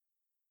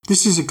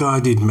This is a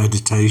guided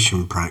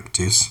meditation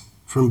practice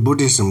from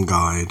Buddhism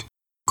Guide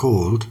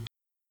called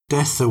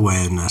Death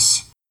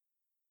Awareness.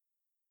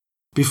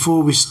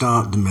 Before we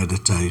start the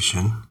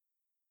meditation,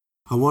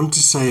 I want to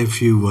say a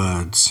few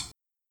words.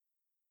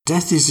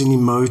 Death is an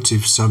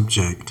emotive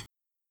subject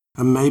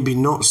and maybe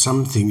not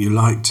something you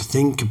like to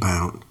think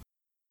about,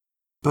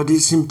 but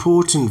it's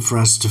important for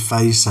us to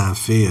face our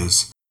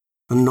fears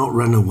and not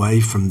run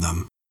away from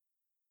them.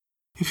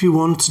 If you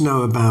want to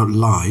know about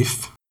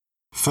life,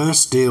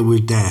 first deal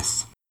with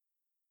death.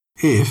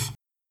 If,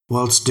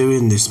 whilst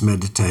doing this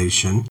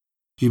meditation,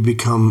 you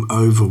become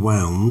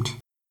overwhelmed,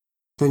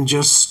 then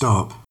just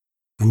stop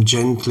and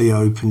gently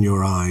open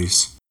your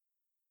eyes.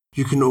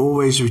 You can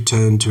always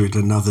return to it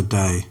another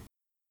day.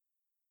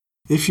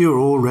 If you're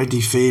already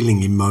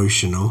feeling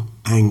emotional,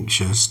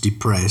 anxious,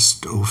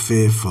 depressed, or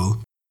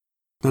fearful,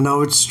 then I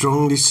would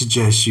strongly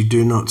suggest you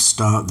do not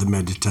start the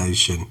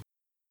meditation,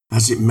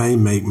 as it may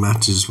make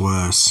matters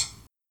worse.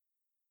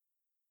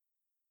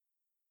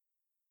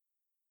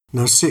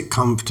 Now sit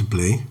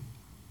comfortably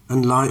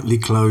and lightly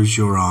close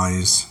your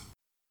eyes.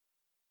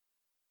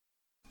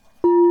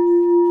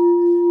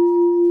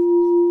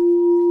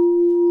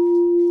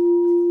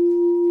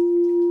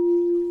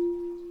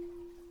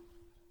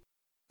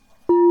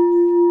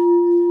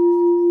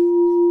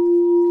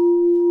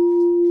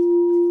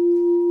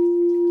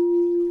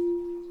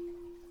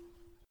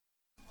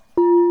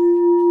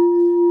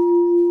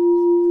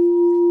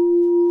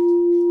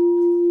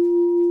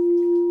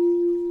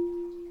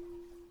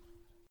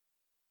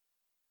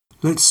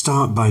 Let's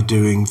start by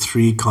doing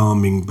 3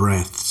 calming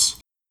breaths.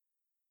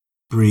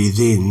 Breathe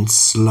in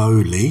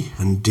slowly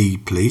and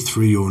deeply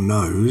through your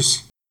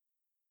nose.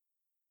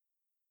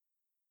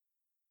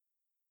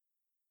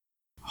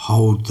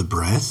 Hold the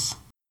breath.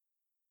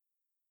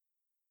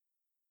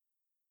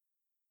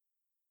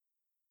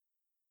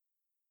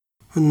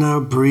 And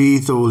now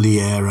breathe all the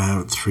air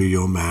out through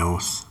your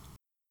mouth.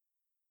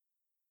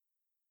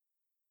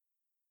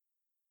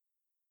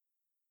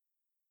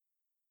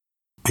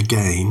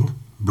 Again,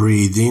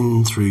 breathe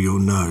in through your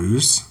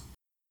nose.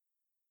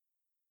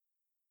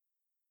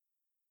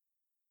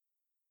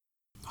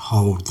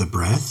 Hold the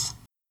breath.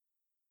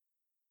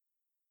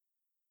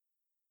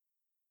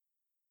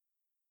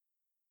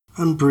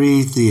 And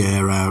breathe the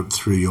air out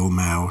through your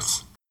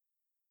mouth.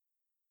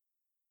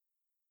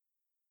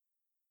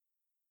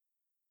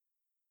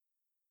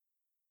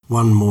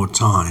 One more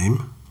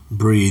time,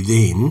 breathe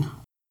in.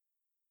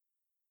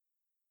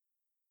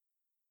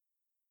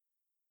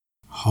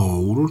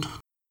 Hold.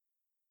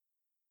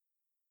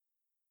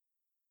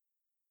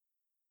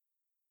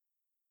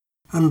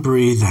 And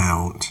breathe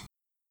out.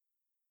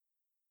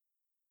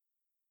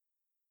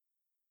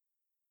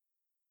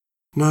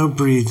 Now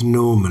breathe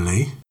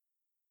normally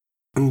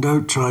and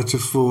don't try to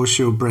force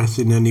your breath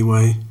in any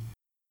way.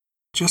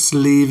 Just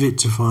leave it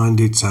to find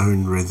its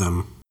own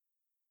rhythm.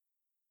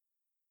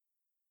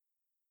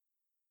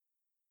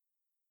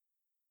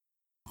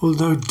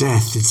 Although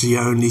death is the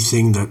only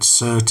thing that's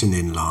certain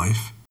in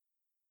life,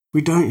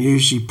 we don't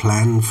usually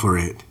plan for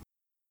it.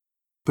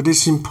 But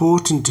it's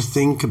important to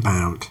think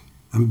about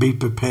and be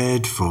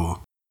prepared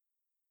for.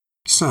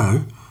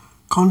 So,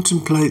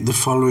 contemplate the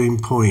following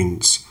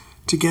points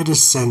to get a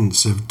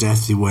sense of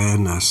death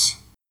awareness.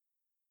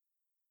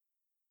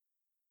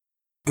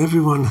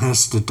 Everyone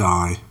has to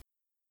die,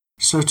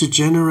 so to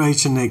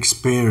generate an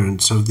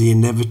experience of the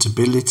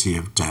inevitability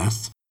of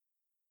death,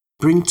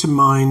 bring to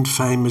mind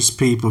famous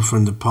people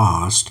from the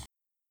past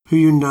who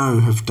you know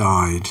have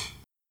died.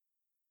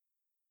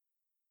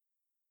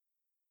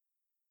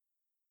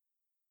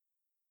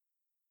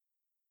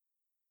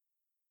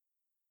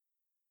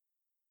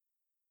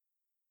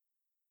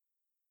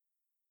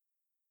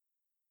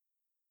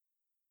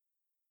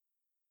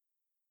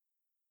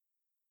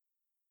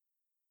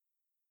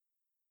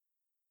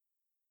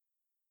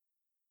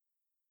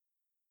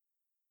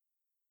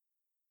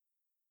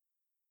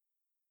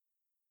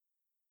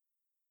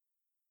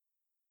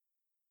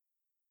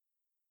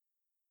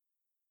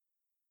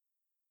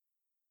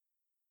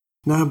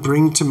 Now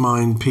bring to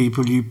mind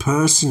people you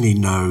personally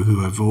know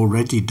who have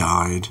already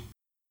died.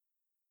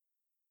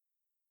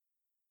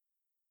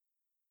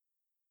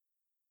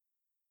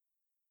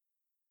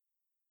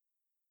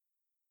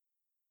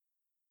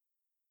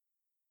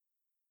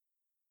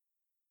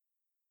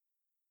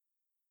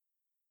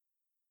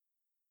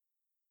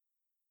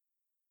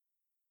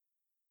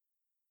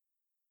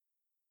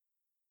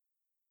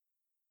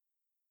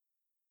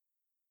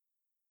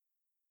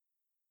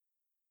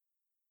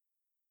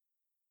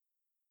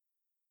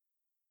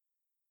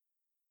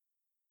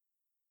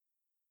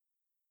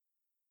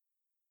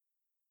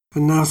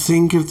 And now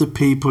think of the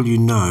people you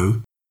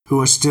know who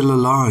are still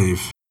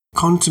alive.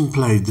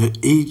 Contemplate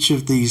that each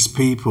of these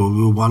people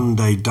will one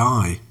day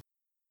die,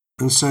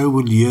 and so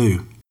will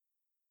you.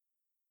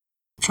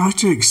 Try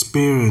to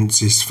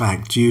experience this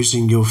fact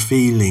using your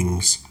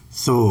feelings,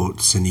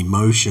 thoughts, and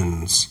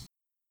emotions.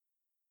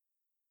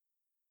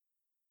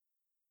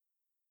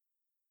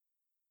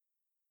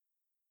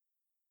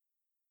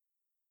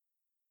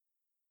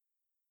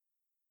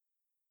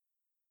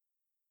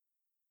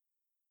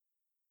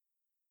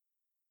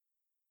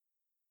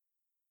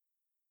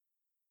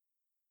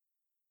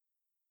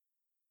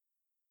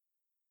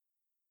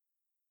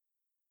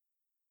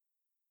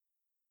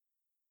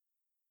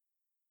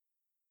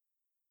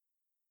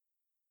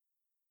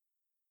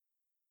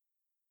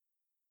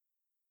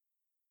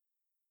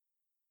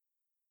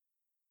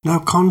 Now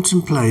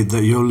contemplate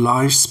that your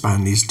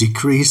lifespan is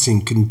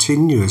decreasing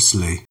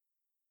continuously.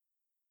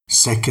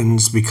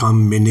 Seconds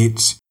become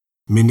minutes,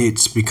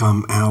 minutes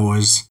become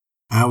hours,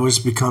 hours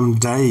become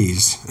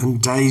days,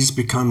 and days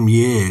become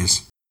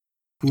years.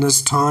 And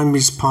as time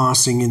is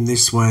passing in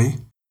this way,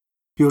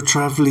 you're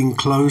travelling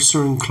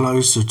closer and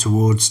closer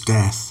towards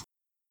death.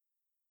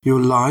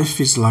 Your life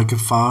is like a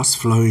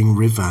fast-flowing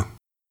river.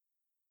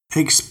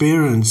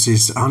 Experience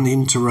this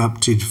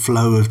uninterrupted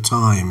flow of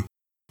time,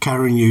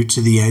 carrying you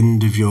to the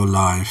end of your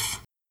life.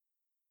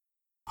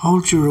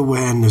 Hold your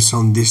awareness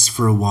on this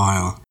for a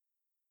while,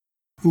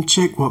 and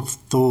check what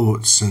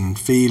thoughts and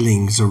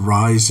feelings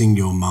arise in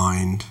your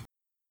mind.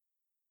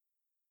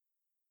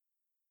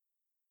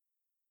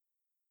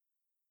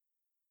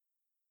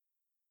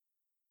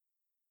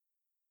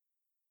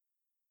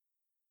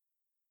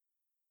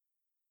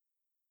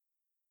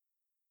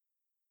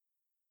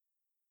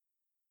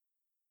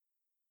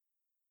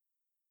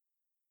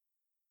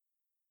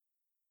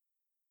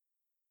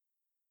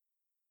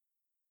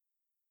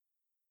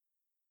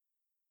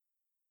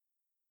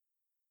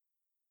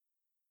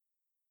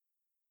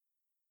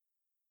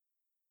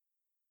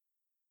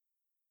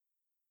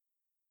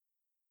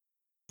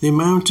 The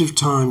amount of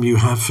time you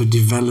have for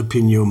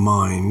developing your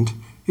mind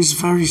is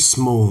very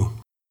small.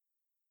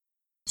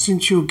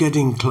 Since you're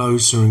getting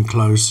closer and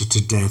closer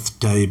to death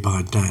day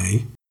by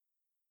day,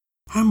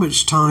 how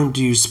much time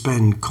do you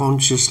spend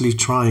consciously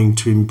trying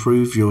to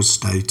improve your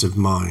state of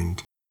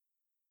mind,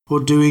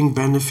 or doing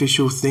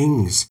beneficial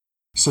things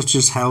such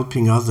as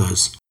helping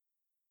others,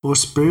 or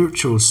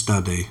spiritual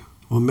study,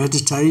 or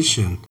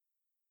meditation?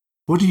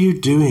 What are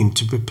you doing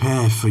to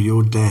prepare for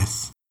your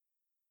death?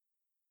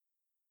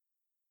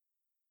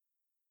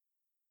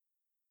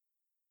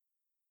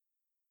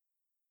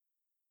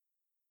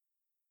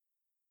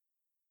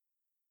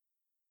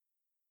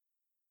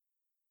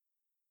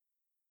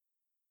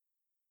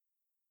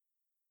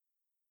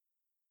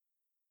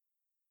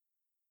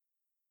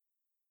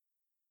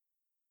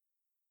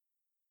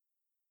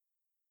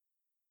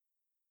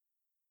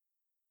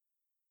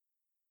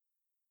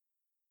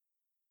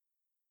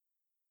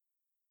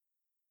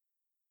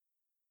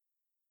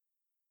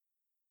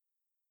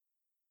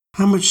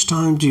 How much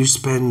time do you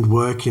spend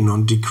working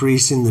on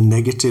decreasing the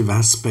negative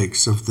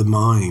aspects of the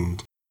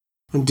mind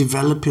and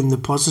developing the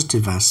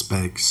positive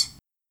aspects,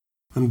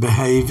 and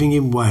behaving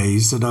in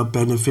ways that are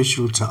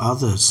beneficial to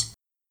others?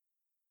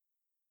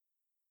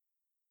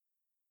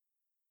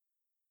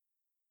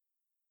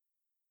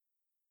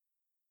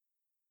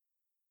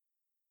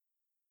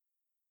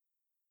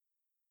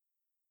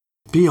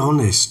 Be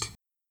honest.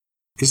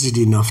 Is it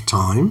enough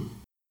time?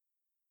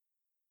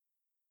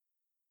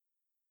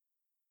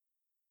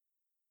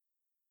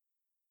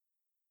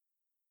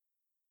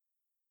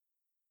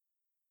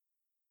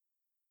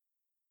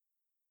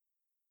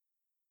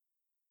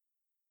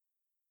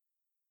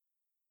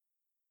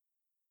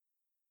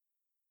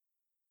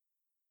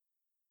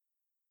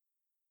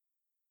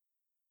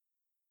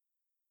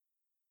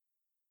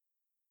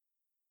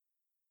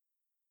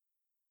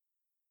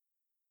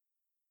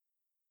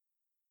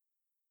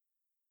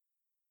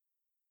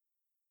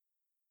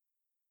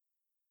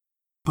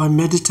 By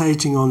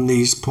meditating on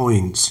these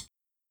points,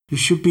 you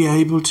should be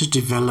able to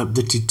develop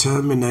the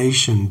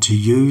determination to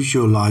use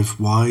your life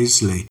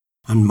wisely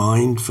and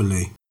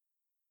mindfully.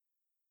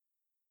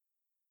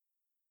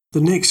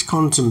 The next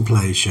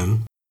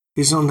contemplation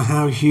is on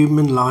how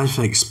human life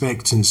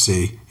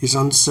expectancy is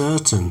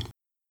uncertain.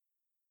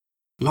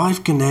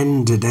 Life can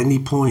end at any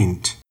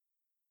point,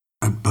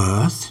 at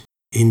birth,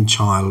 in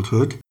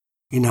childhood,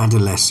 in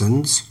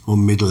adolescence or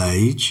middle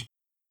age.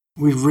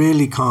 We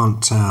really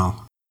can't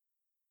tell.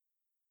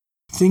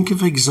 Think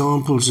of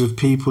examples of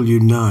people you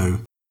know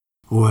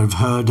or have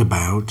heard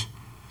about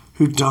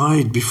who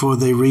died before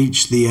they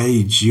reached the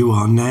age you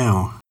are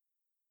now.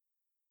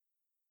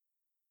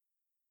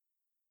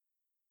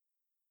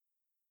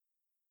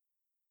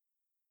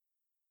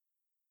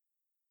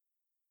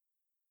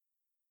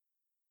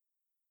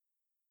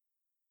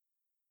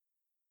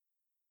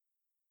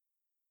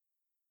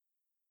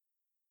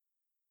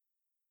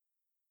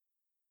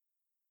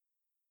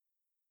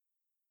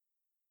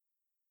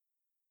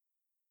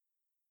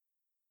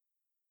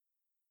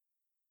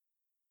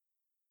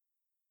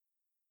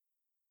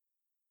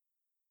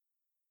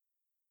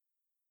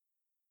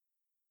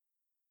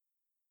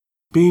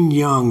 Being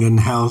young and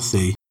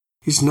healthy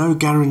is no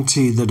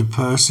guarantee that a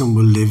person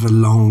will live a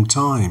long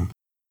time.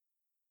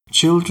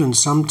 Children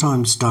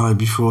sometimes die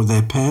before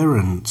their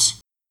parents.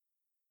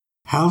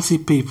 Healthy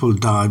people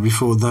die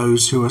before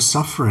those who are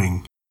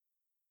suffering.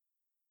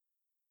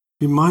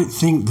 You might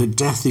think that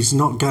death is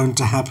not going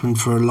to happen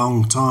for a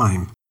long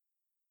time.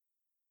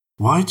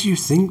 Why do you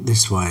think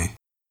this way?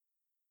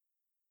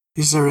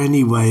 Is there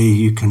any way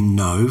you can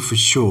know for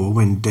sure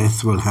when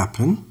death will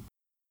happen?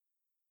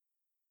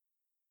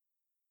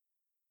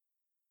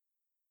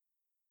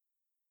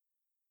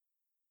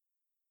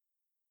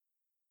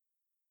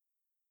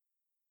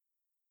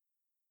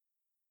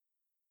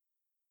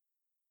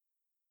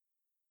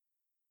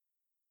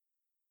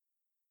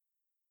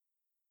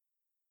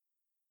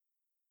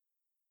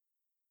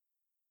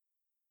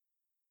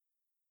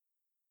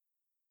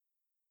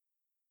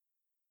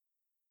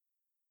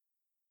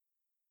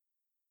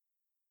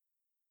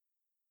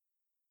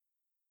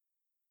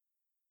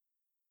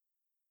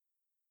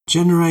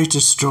 Generate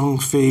a strong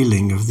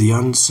feeling of the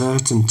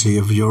uncertainty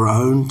of your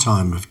own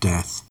time of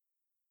death,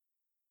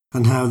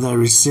 and how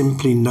there is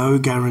simply no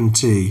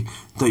guarantee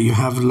that you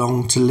have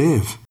long to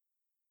live.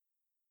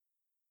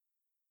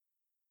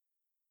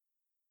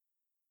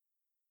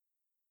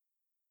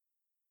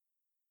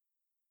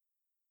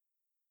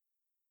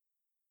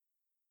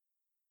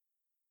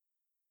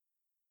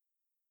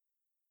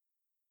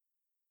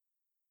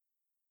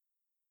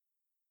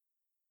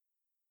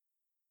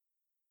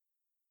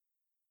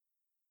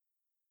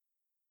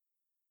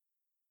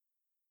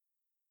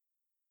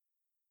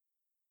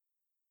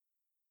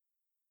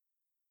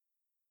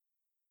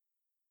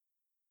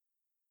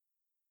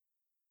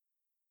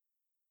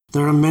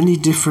 There are many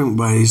different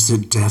ways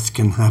that death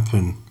can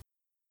happen.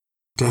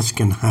 Death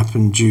can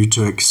happen due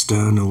to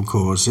external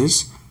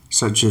causes,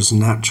 such as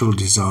natural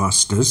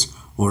disasters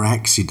or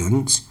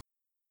accidents,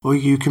 or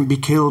you can be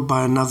killed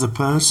by another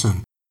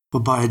person or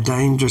by a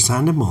dangerous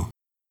animal.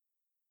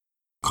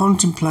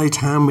 Contemplate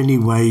how many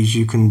ways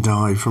you can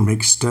die from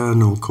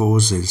external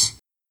causes.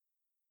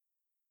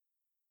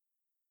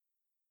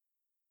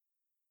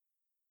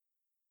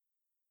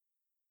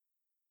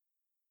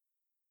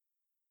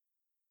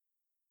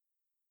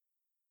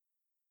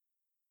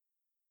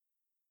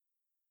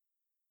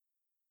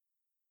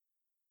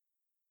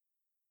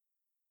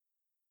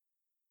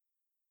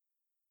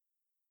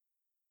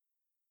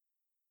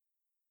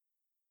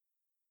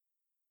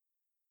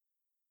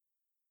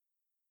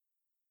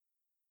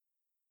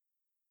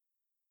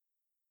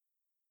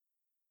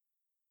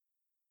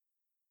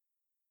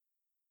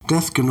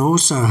 Death can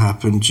also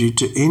happen due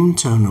to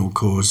internal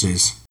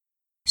causes,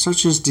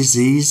 such as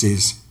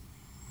diseases.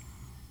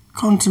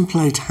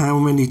 Contemplate how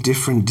many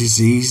different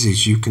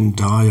diseases you can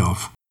die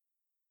of.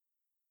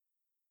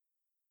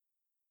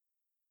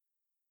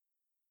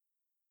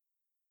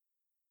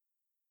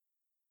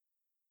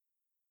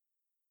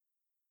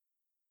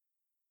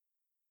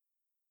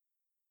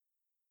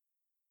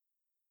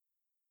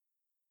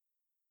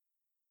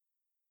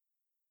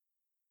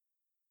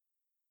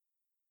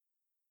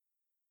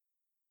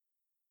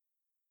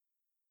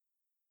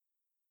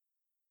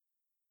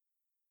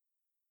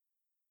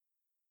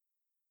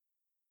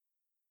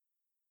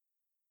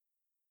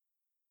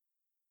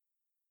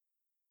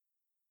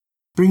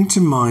 Bring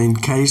to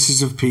mind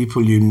cases of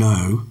people you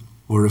know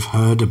or have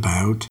heard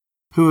about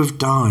who have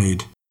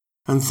died,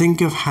 and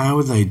think of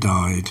how they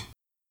died.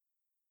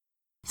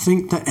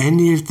 Think that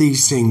any of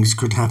these things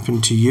could happen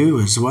to you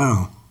as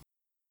well.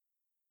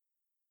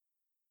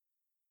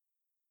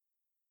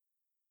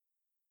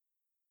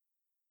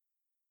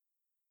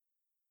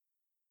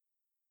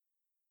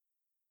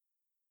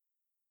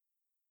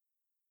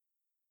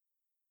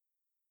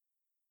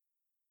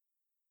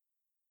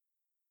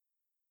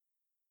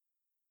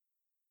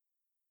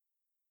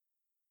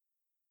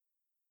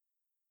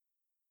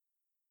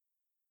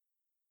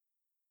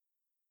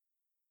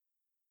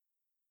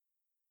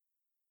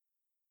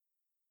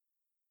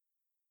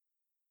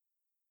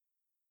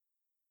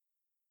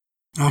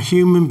 Our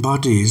human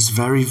body is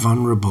very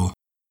vulnerable.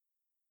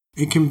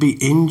 It can be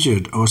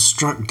injured or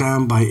struck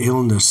down by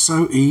illness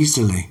so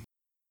easily.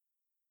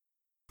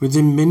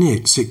 Within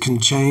minutes, it can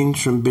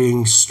change from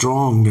being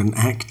strong and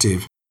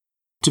active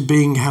to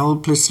being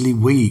helplessly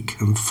weak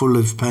and full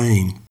of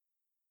pain.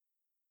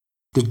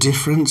 The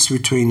difference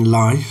between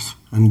life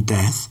and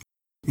death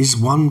is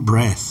one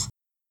breath.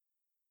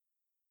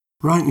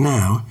 Right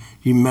now,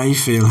 you may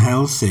feel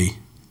healthy,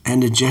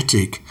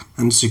 energetic,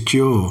 and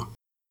secure,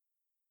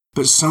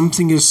 but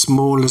something as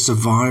small as a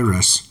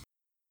virus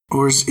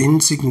or as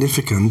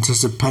insignificant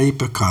as a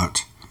paper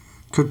cut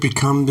could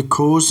become the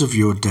cause of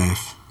your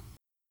death.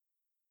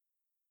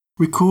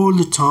 Recall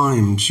the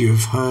times you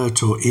have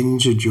hurt or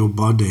injured your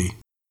body,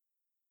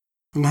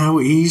 and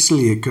how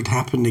easily it could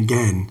happen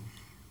again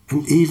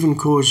and even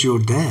cause your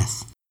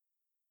death.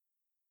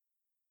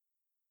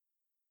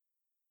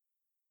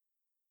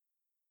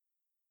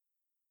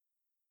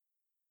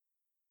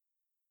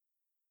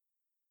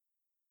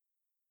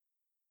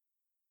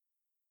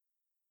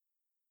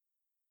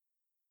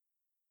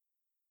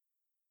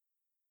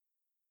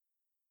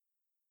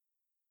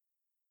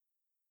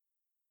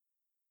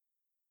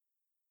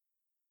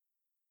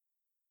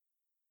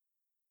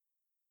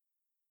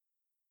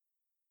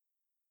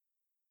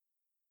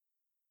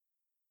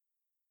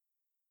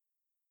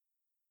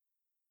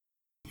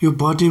 Your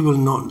body will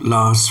not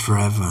last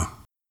forever.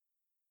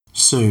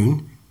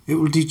 Soon, it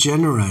will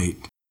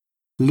degenerate,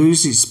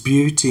 lose its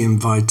beauty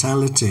and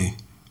vitality,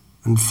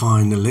 and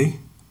finally,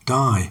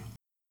 die.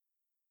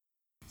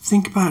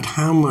 Think about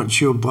how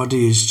much your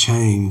body has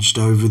changed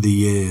over the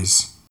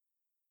years.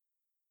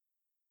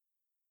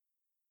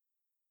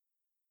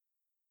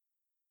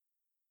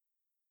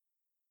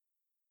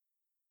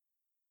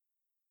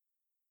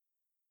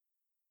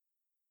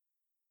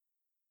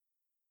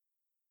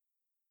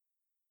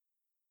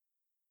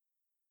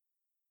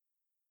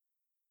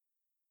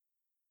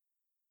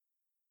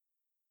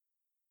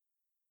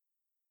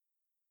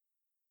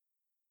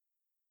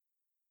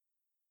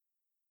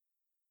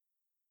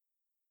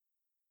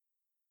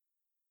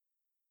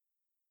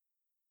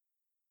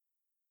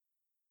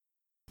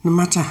 No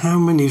matter how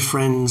many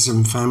friends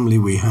and family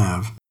we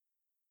have,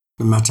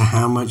 no matter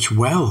how much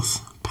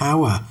wealth,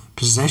 power,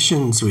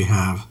 possessions we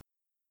have,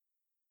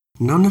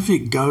 none of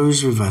it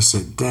goes with us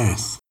at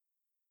death.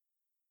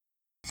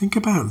 Think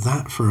about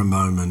that for a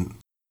moment.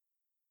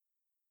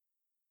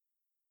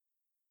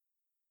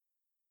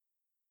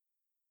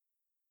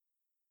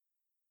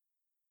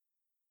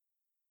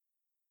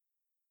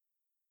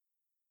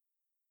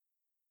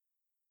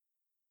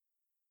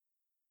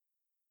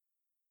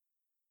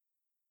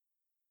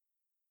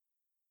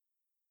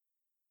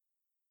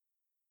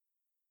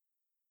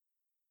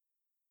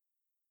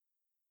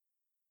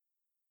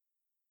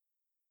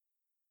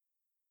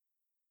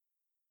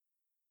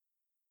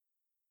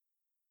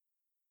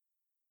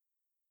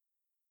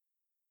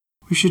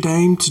 We should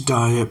aim to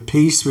die at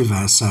peace with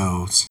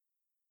ourselves,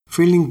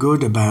 feeling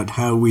good about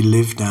how we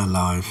lived our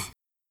life,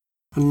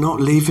 and not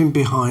leaving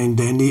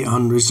behind any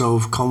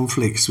unresolved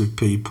conflicts with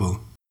people.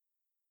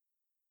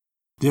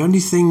 The only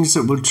things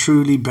that will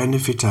truly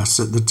benefit us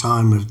at the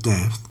time of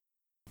death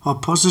are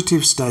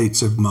positive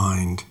states of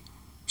mind,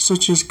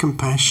 such as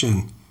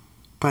compassion,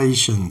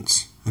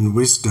 patience, and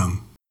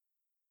wisdom.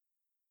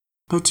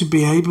 But to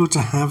be able to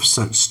have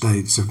such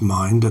states of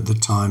mind at the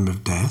time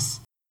of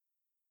death,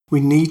 we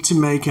need to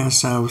make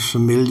ourselves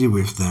familiar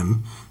with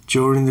them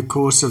during the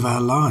course of our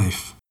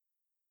life.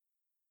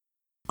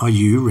 Are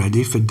you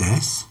ready for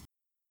death?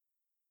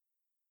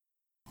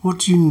 What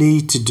do you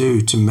need to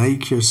do to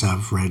make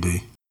yourself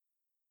ready?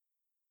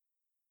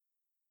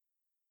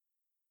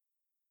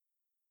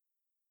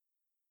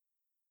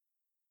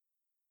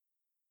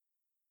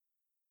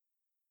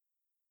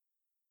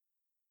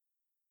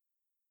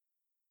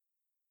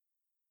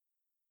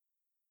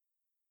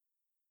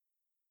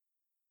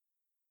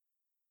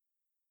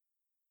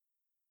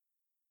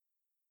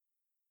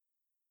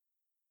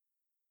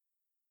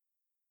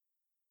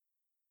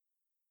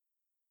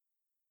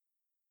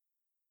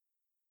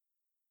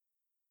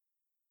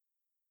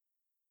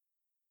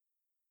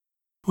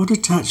 What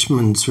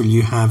attachments will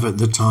you have at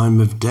the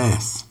time of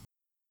death?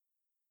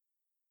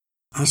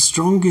 Our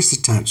strongest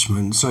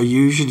attachments are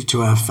usually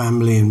to our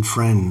family and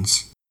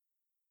friends,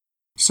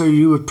 so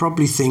you would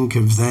probably think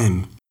of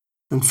them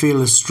and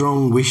feel a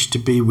strong wish to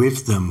be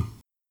with them.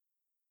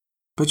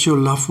 But your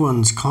loved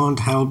ones can't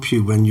help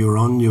you when you're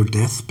on your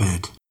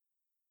deathbed.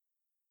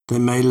 They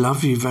may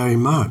love you very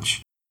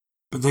much,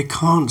 but they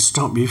can't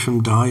stop you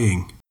from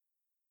dying.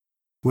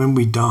 When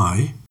we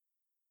die,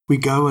 we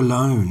go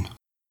alone.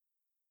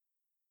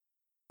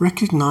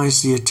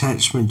 Recognize the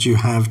attachment you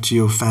have to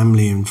your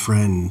family and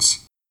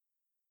friends.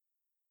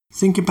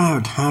 Think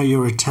about how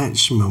your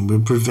attachment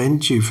will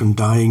prevent you from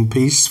dying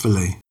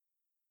peacefully.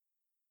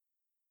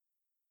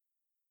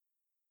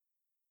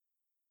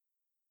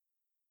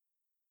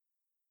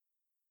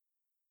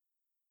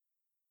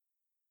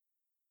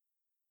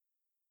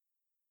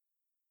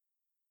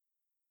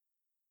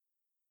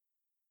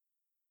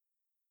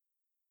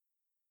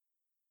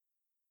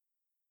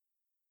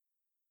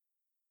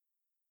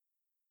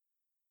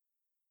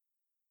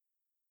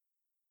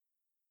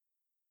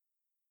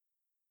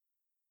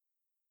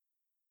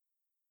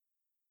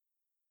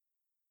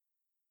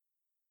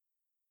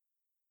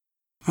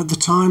 At the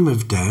time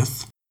of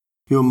death,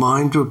 your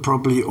mind will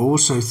probably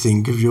also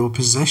think of your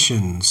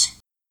possessions.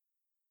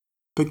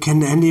 But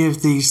can any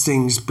of these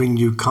things bring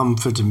you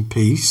comfort and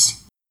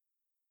peace?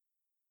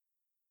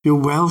 Your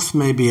wealth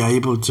may be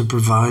able to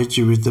provide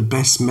you with the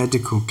best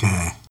medical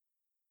care,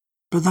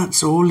 but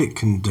that's all it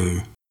can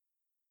do.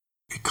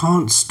 It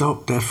can't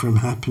stop death from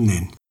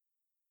happening.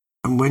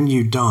 And when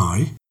you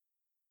die,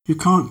 you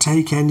can't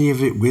take any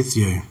of it with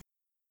you.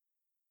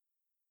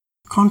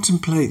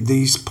 Contemplate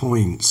these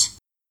points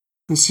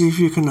and see if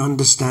you can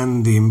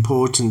understand the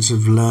importance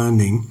of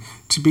learning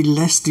to be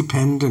less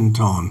dependent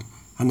on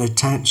and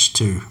attached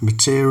to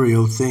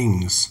material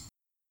things.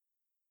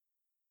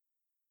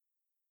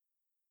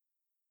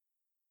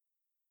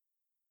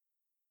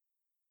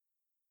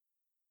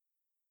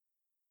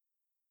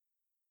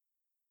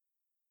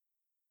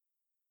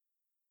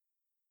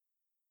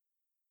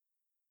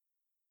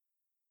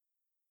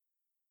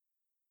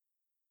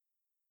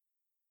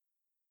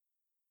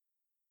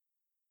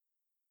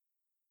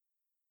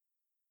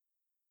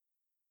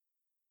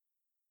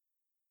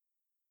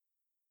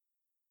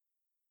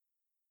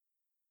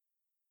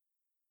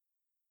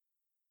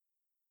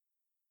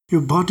 Your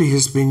body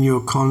has been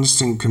your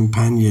constant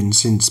companion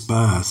since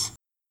birth.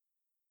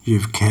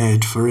 You've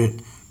cared for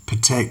it,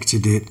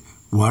 protected it,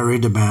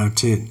 worried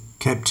about it,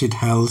 kept it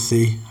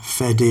healthy,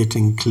 fed it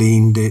and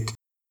cleaned it,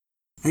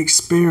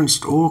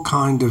 experienced all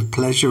kind of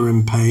pleasure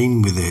and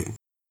pain with it.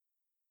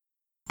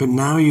 But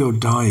now you're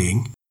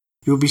dying,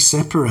 you'll be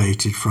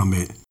separated from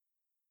it.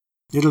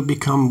 It'll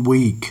become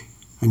weak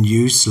and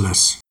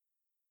useless.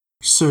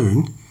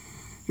 Soon,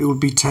 it will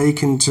be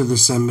taken to the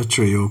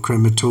cemetery or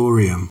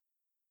crematorium.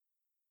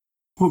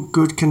 What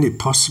good can it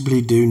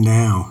possibly do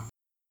now?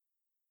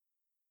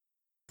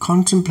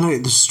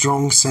 Contemplate the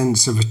strong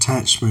sense of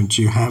attachment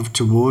you have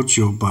towards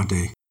your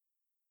body.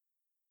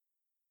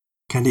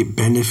 Can it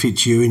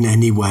benefit you in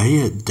any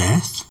way at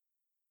death?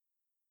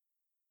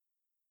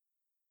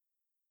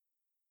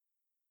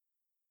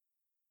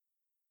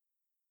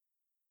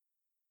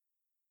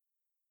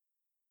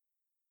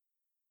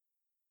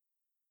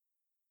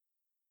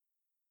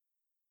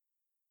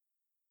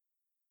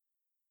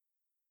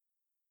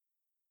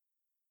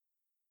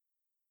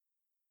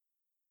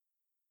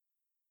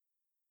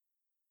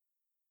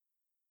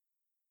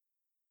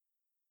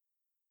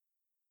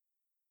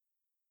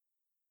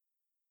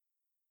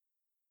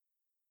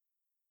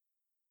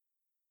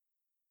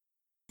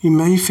 You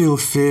may feel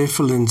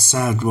fearful and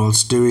sad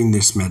whilst doing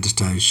this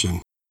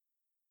meditation.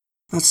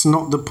 That's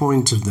not the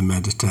point of the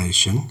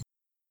meditation,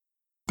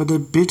 but a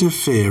bit of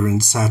fear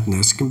and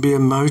sadness can be a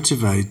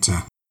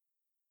motivator.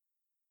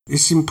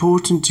 It's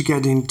important to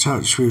get in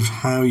touch with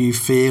how you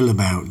feel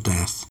about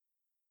death,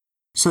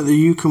 so that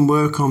you can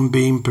work on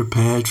being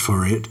prepared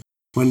for it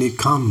when it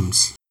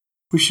comes.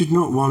 We should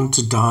not want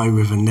to die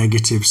with a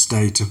negative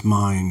state of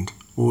mind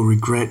or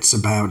regrets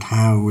about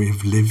how we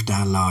have lived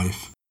our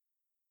life.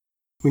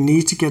 We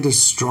need to get a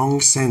strong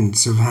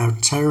sense of how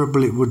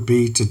terrible it would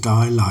be to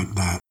die like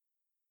that,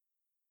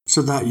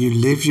 so that you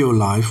live your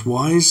life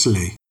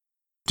wisely,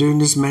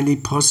 doing as many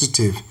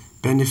positive,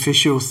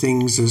 beneficial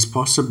things as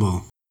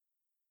possible.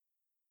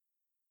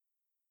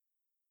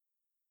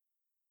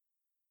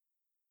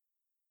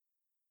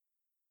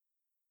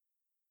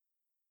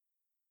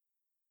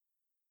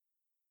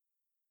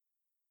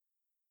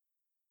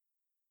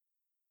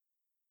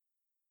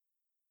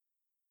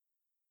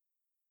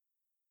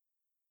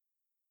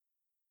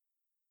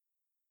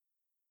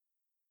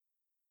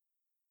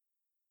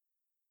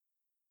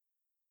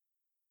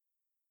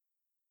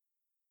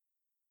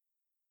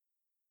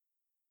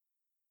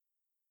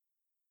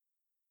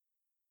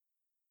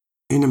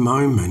 In a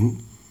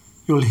moment,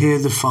 you'll hear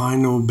the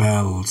final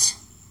bells.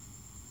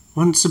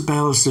 Once the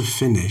bells have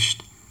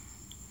finished,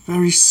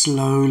 very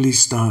slowly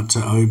start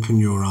to open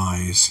your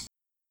eyes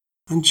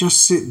and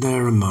just sit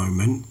there a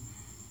moment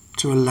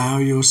to allow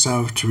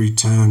yourself to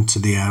return to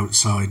the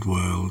outside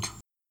world.